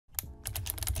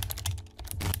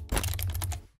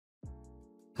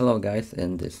Hello guys,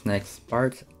 in this next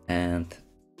part, and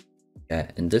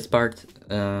in this part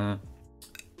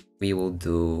we will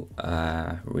do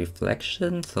a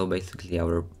reflection. So basically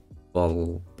our ball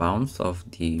will bounce off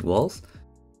the walls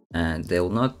and they will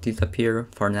not disappear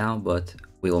for now, but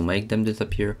we will make them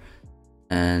disappear.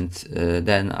 And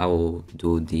then I will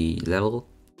do the level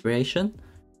creation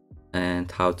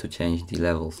and how to change the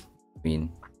levels.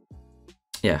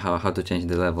 How to change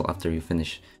the level after you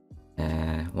finish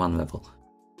one level.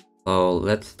 So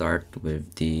let's start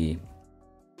with the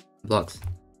blocks.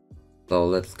 So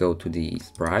let's go to the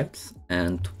sprites,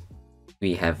 and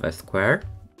we have a square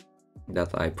that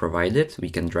I provided. We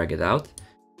can drag it out,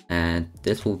 and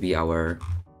this will be our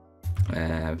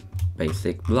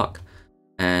basic block.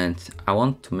 And I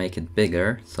want to make it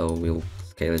bigger, so we'll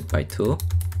scale it by 2,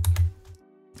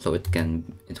 so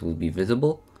it will be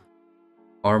visible,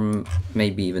 or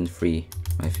maybe even 3,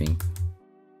 I think.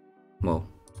 Whoa,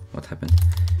 what happened?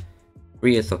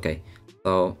 3 is okay.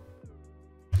 So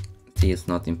C is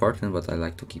not important, but I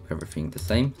like to keep everything the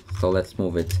same. So let's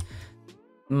move it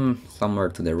somewhere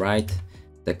to the right.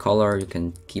 The color, you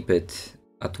can keep it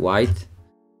at white,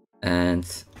 and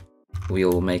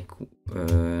we'll make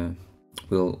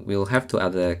we'll have to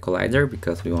add a collider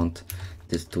because we want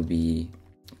this to be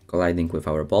colliding with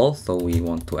our ball. So we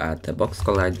want to add the box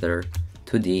collider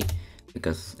 2D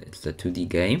because it's a 2D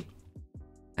game.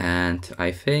 And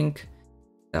I think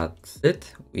that's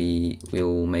it. We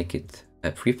will make it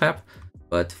a prefab,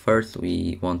 but first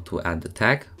we want to add the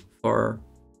tag for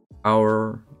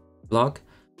our block,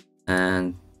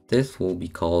 and this will be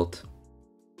called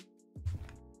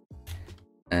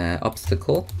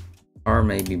obstacle, or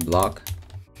maybe block.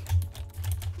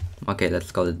 Okay,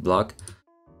 let's call it block,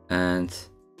 and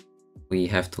we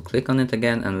have to click on it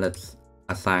again, and let's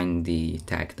assign the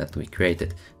tag that we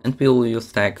created. And we will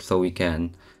use tag so we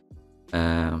can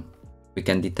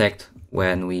detect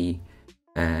when we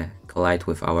collide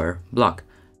with our block.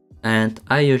 And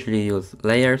I usually use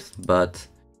layers, but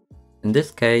in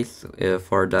this case,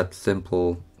 for that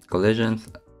simple collisions,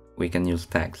 we can use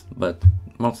tags. But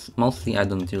mostly I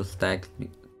don't use tags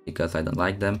because I don't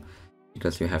like them,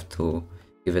 because you have to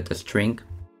give it a string.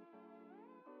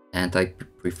 And I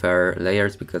prefer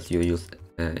layers because you use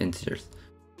integers.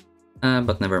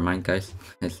 But never mind guys,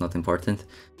 it's not important.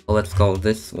 So let's call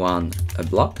this one a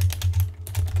block,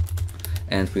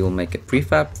 and we will make a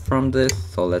prefab from this.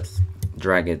 So let's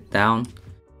drag it down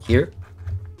here,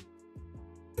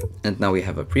 and now we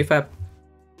have a prefab.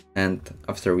 And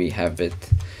after we have it,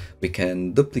 we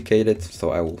can duplicate it. So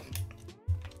I will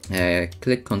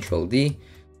click Ctrl D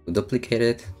to duplicate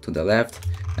it to the left,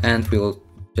 and we will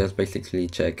just basically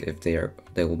check if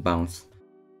they will bounce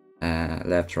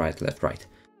left, right, left, right.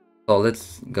 So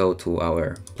let's go to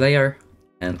our player,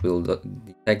 and we'll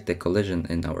detect the collision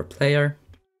in our player.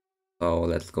 So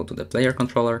let's go to the player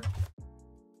controller.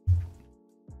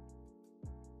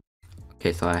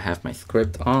 Okay, so I have my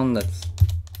script on. Let's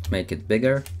make it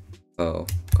bigger. So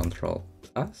Control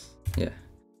plus, yeah,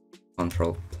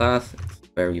 Control plus. It's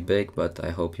very big, but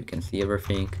I hope you can see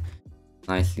everything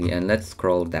nicely. And let's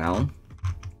scroll down,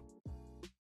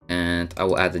 and I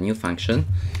will add a new function,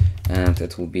 and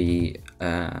it will be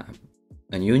a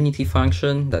Unity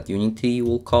function that Unity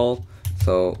will call.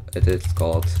 So it is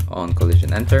called on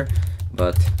collision enter,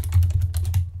 but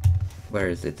where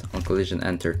is it? On collision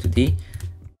enter 2D.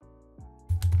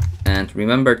 And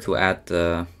remember to add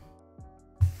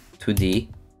 2D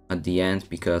at the end,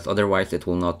 because otherwise it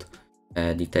will not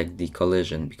detect the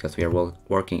collision, because we are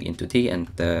working in 2D and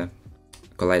the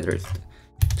collider is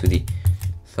 2D.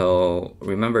 So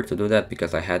remember to do that,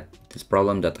 because I had this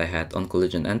problem that I had on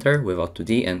collision enter without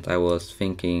 2D, and I was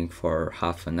thinking for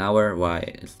half an hour why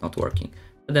it's not working.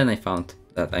 But then I found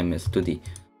that I missed 2D.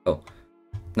 So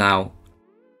now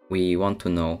we want to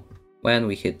know when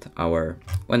we hit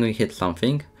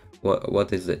something,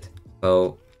 what is it?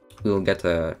 So we'll get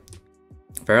a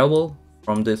variable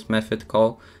from this method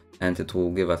call, and it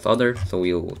will give us other. So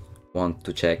we'll want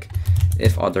to check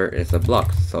if other is a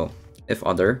block. So if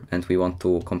other, and we want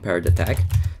to compare the tag.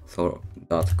 So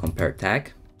dot compare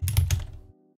tag.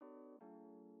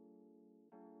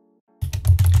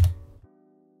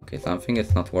 Okay, something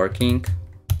is not working.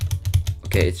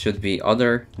 Okay, it should be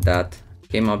other that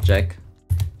game object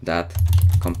that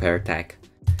compare tag.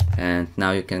 And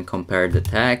now you can compare the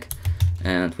tag,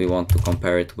 and we want to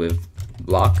compare it with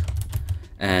block,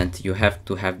 and you have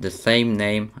to have the same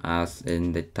name as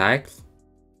in the tags,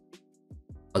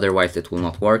 otherwise it will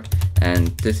not work. And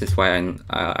this is why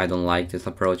I don't like this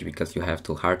approach, because you have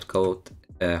to hard code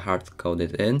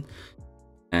it in,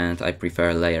 and I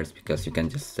prefer layers because you can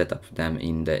just set up them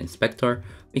in the inspector.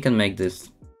 We can make this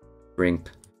string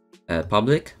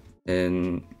public,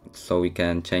 and so we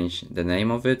can change the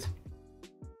name of it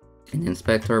in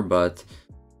inspector, but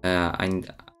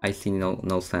I see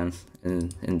no sense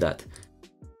in that.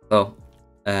 So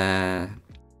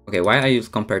okay, why I use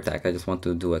compare tag? I just want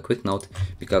to do a quick note,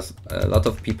 because a lot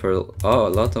of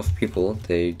people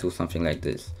they do something like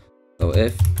this. So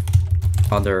if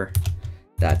other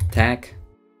that tag,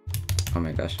 oh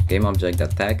my gosh, game object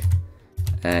that tag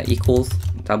equals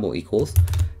double equals,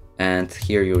 and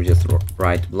here you just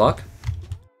write block,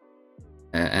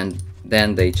 and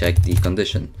then they check the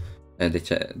condition,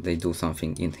 they do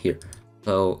something in here.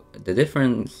 So the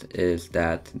difference is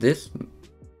that this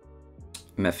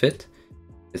method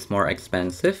is more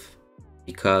expensive,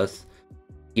 because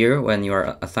here when you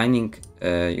are assigning,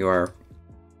 you are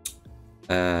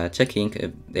checking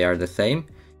if they are the same.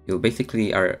 You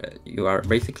are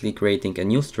basically creating a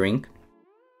new string,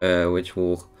 which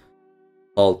will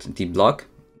hold the block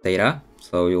data.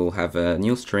 So you'll have a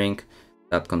new string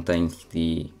that contains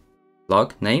the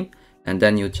block name, and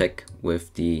then you check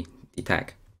with the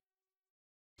tag.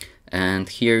 And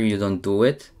here you don't do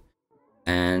it,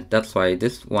 and that's why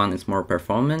this one is more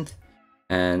performant.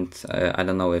 And I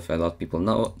don't know if a lot of people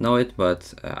know it,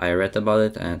 but I read about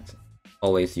it and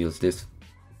always use this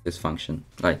function,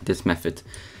 like this method,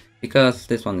 because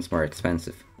this one is more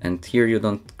expensive. And here you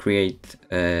don't create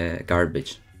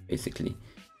garbage, basically,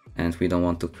 and we don't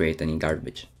want to create any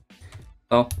garbage.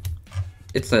 So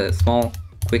it's a small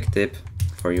quick tip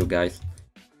for you guys,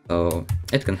 so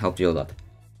it can help you a lot.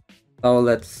 So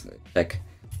let's check.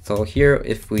 So here,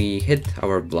 if we hit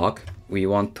our block, we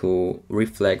want to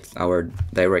reflect our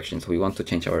direction, so we want to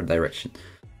change our direction.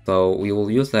 So we will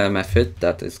use a method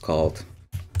that is called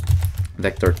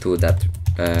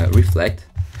vector2.reflect,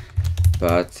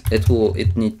 but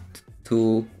it needs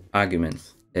two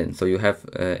arguments in. So you have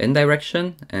in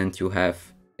direction and you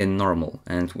have in normal,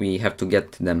 and we have to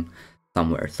get them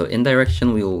somewhere. So in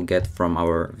direction we will get from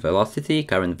our velocity,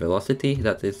 current velocity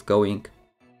that is going,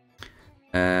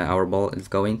 our ball is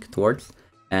going towards,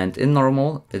 and in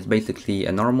normal is basically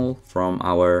a normal from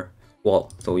our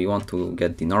wall. So we want to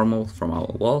get the normal from our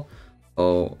wall.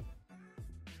 So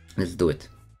let's do it.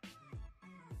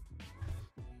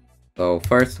 So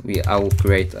first I will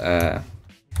create a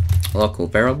local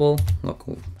variable,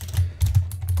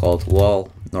 called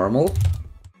wall normal.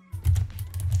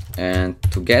 And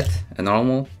to get a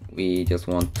normal, we just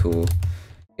want to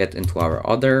get into our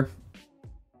other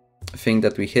thing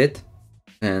that we hit,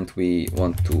 and we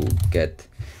want to get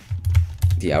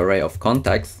the array of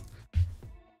contacts.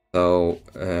 So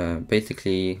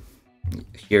basically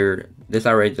here, this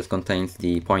array just contains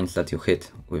the points that you hit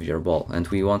with your ball, and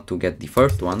we want to get the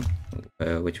first one,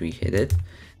 which we hit it,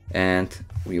 and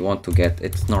we want to get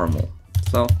its normal.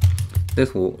 So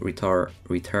this will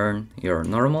return your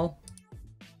normal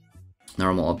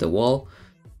of the wall.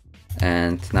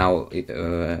 And now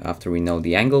after we know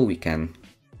the angle, we can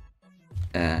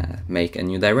make a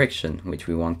new direction which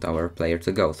we want our player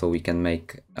to go. So we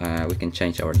can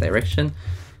change our direction.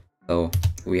 So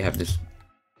we have this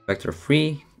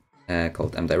vector3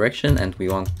 called mDirection, and we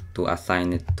want to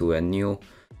assign it to a new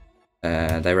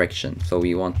direction. So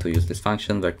we want to use this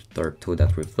function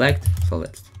vector2.reflect. So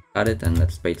let's cut it and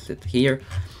let's paste it here.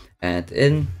 And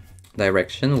in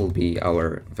direction will be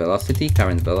our velocity,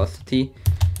 current velocity.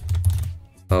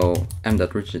 So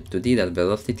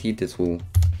m.Richochet2d.velocity, this will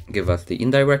give us the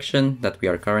in direction that we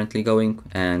are currently going,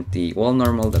 and the wall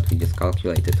normal that we just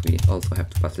calculated, we also have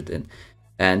to pass it in.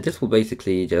 And this will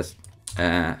basically just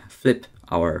flip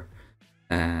our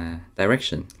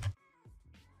direction.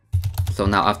 So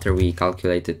now after we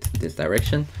calculated this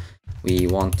direction, we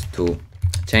want to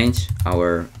change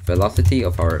our velocity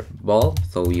of our ball.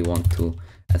 So we want to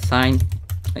assign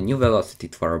a new velocity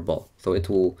to our ball. So it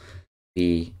will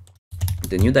be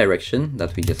the new direction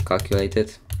that we just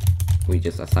calculated. We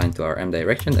just assign to our m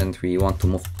direction, and we want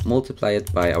to multiply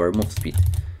it by our move speed.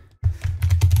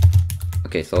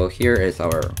 Okay, so here is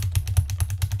our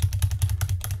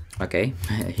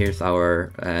here's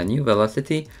our new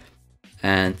velocity,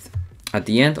 and at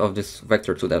the end of this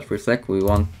vector2.reflect, we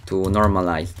want to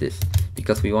normalize this,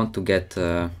 because we want to get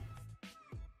a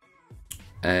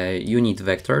unit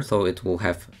vector, so it will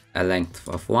have a length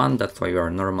of 1. That's why we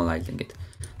are normalizing it.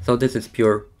 So this is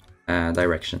pure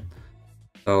direction.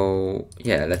 So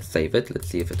yeah, let's save it. Let's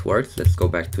see if it works. Let's go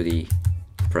back to the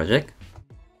project.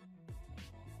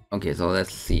 Okay, so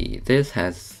let's see. This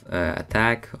has a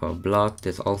tag of block.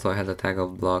 This also has a tag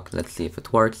of block. Let's see if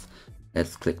it works.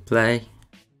 Let's click play.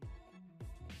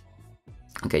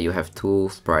 Okay, you have two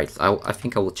sprites. I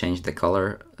think I will change the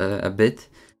color a bit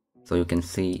so you can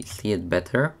see it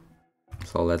better.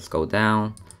 So let's go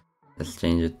down. Let's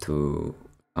change it to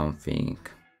something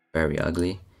very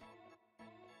ugly.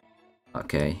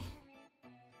 Okay.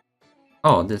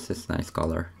 Oh, this is nice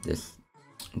color, this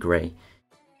gray.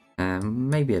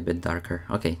 Maybe a bit darker.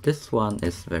 Okay, this one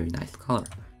is very nice color.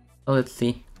 So let's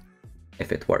see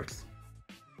if it works.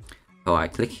 So I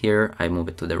click here, I move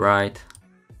it to the right.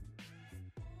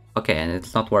 Okay, and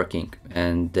it's not working.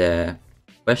 And the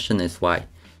question is why.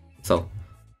 So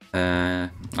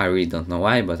I really don't know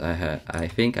why, but I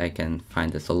think I can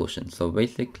find a solution. So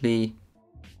basically,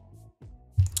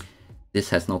 this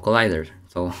has no collider.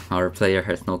 So our player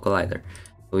has no collider.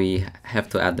 We have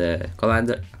to add a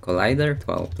collider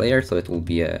to our player, so it will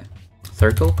be a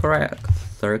circle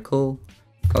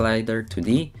collider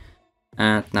 2D,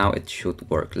 and now it should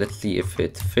work. Let's see if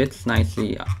it fits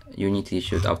nicely. Unity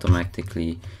should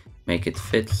automatically make it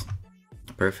fit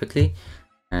perfectly,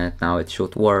 and now it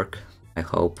should work, I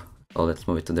hope. So let's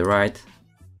move it to the right,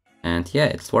 and yeah,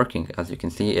 it's working. As you can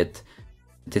see, it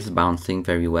is bouncing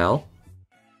very well.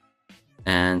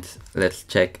 And let's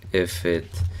check if it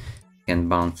can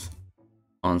bounce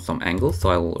on some angles. So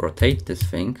I will rotate this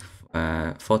thing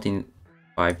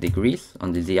 45 degrees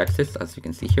on the z-axis, as you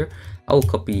can see here. I will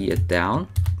copy it down,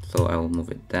 so I will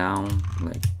move it down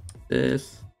like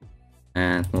this,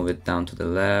 and move it down to the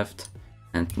left,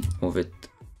 and move it,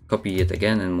 copy it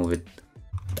again, and move it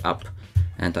up.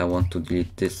 And I want to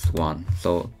delete this one,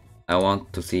 so I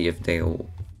want to see if they will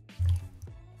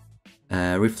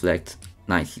reflect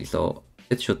nicely. So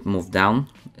it should move down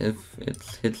if it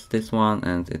hits this one,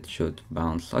 and it should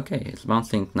bounce. Okay, it's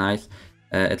bouncing nice.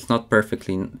 It's not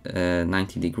perfectly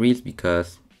 90 degrees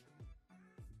because,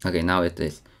 okay, now it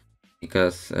is,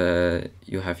 because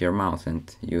you have your mouse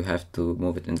and you have to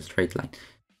move it in the straight line.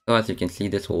 So as you can see,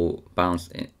 this will bounce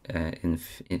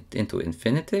into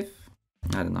infinitive.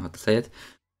 I don't know how to say it.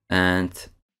 And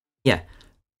yeah,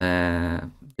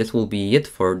 this will be it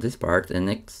for this part. And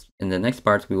in the next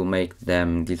part, we will make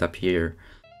them disappear,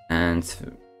 and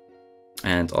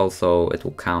also it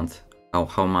will count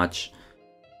how much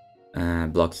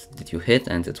blocks did you hit,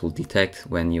 and it will detect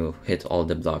when you hit all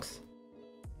the blocks.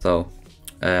 So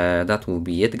that will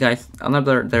be it, guys.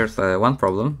 There's one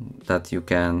problem, that you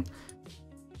can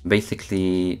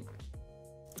basically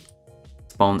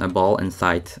spawn a ball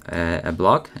inside a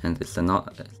block, and it's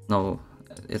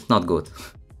not good.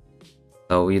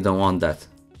 So we don't want that.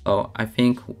 So I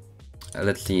think,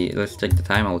 let's see, let's check the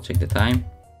time. I will check the time.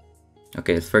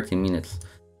 Okay, it's 13 minutes.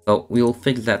 So we will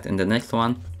fix that in the next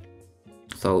one.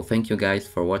 So thank you guys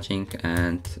for watching,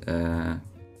 and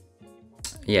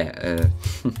yeah,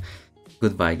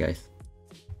 goodbye guys.